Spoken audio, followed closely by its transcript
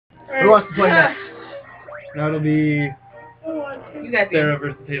Who wants to play next? That'll be You guys. Sarah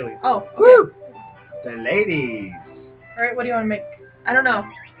versus Haley. Oh. Okay. Woo! The ladies. All right, what do you want to make? I don't know.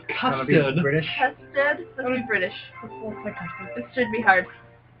 Wanna be Custard. British. Custard? Let's be British. Looks like custard. This should be hard.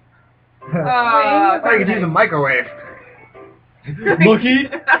 Oh, you can use a microwave. Monkey.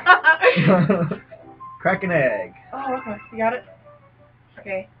 Crack an egg. Oh, okay. You got it?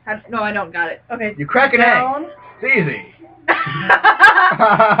 Okay. No, I don't got it. Okay. You crack an down. egg. It's easy.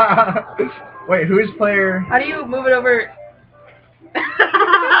 Wait, who's player? How do you move it over?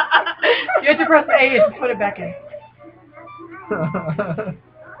 You have to press A to put it back in.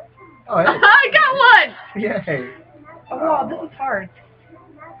 Oh, hey. I got one! Yay. Oh, wow, this is hard.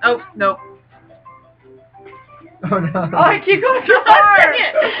 Oh, no. Oh, no. Oh, I keep going too hard!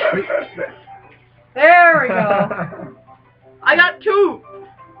 There we go. I got 2!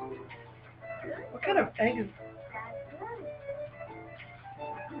 What kind of egg is...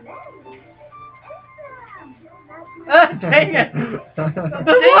 Dang it!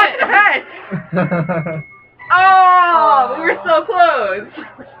 What? Hey! Oh, we were so close!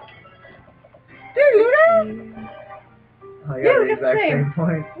 I Yeah, got we the got the exact same. same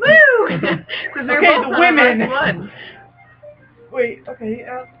point. Woo! 'Cause they're Okay, both the on women. last one. Wait, okay,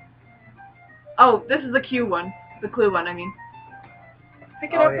 Oh, this is the Q one. The clue one, I mean.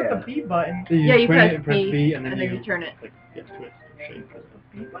 pick it Oh, up with yeah. the B button. Yeah, you press press B, and then you you turn it. like twist or shake.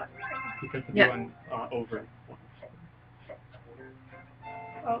 B button? You press the Yeah. one over it.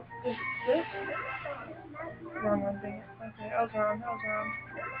 Oh, is this? Wrong one, dang it. Okay, I was wrong.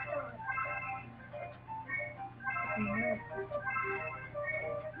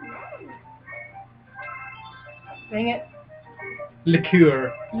 Dang it.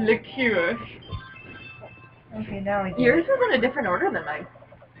 Liqueur. Liqueur. Okay, now I get Yours it. was in a different order than mine.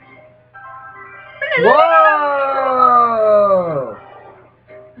 Whoa!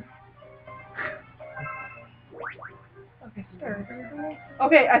 Okay, stir.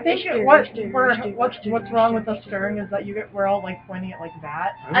 Okay, I think what's wrong with us stirring is that we're all like pointing it like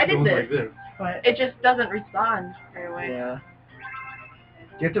that, I did Goes this. like this. but It just doesn't respond right away. Yeah.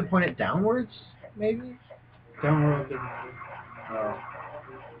 Do you have to point it downwards, maybe? Downward doesn't matter. Oh.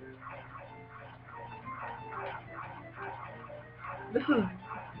 this is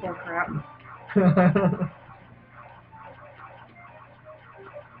bull crap.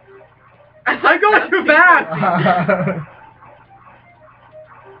 I'm going too fast!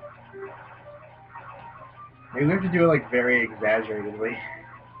 Maybe we have to do it like very exaggeratedly.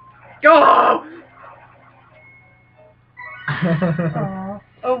 Go!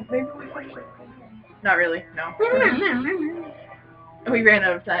 Oh, maybe we should. Not really, no. We ran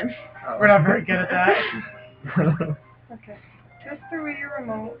out of time. We're not very good at that. Okay, twist the radio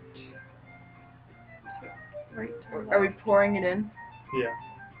remote. Right to Are we left. pouring it in? Yeah.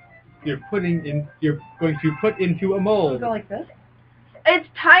 You're going to put into a We'll mold. go like this. It's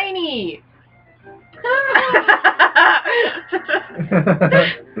tiny!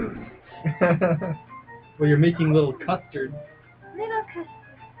 Well, you're making little custard. Little custard.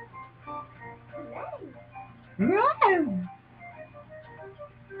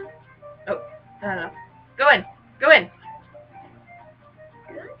 Oh, I don't know. Go in! Go in!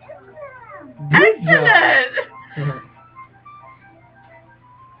 Excellent!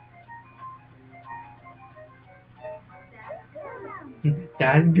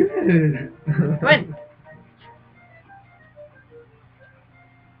 That's good. Go in!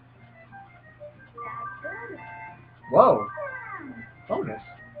 Whoa. Bonus.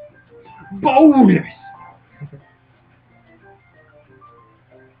 Bonus!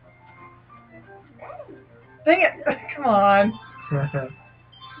 Dang it! Come on.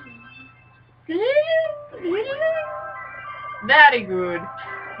 Very good.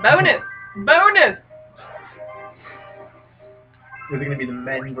 Bonus! Bonus! Is it gonna be the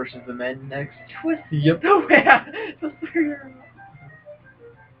men versus the men next? Twist. Yep. Oh yeah. Twist the radio remote.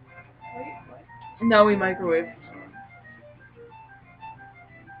 Wait, what? No, we microwave.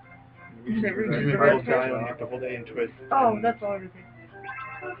 You Is it reverse? hold dial and you have to hold A and twist. Oh, that's all everything.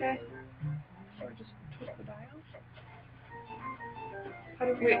 Okay. So just twist the dial. How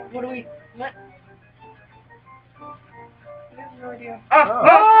do we? Wait, what do we... What? I have no idea. Oh.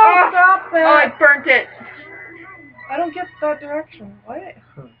 Stop Oh, I that! burnt it! I don't get that direction. What?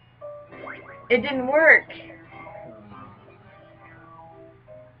 It didn't work.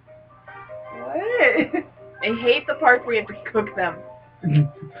 What? I hate the parts where you have to cook them.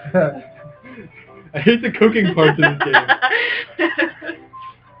 I hate the cooking parts of this game.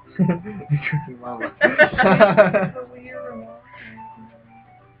 Cooking mama. The weird remote.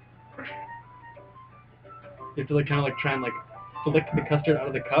 You have to like kind of like try and like flick the custard out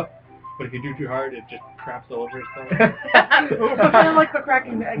of the cup but if you do too hard, it just craps all over itself. So kind of like the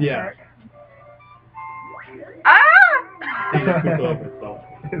cracking the egg Yeah. part. Ah! It just poops all over itself.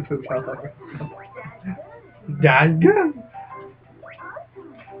 It poops all over. That's good.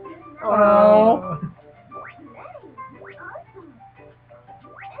 Oh.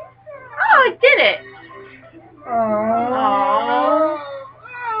 Oh, I did it! Oh.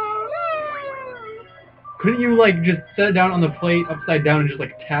 Couldn't you like just set it down on the plate upside down and just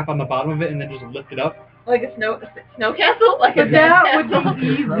like tap on the bottom of it and then just lift it up? Like a snow castle? Like a But that would castle. be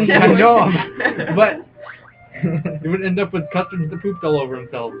easy. I know, but it would end up with Custard that pooped all over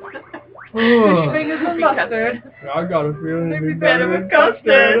himself. Fish fingers and mustard. I got a feeling It'd be better with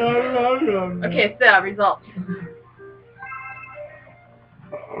Custard. Okay. Okay, so results.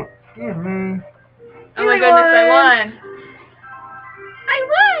 Mm-hmm. Oh my goodness, I won! I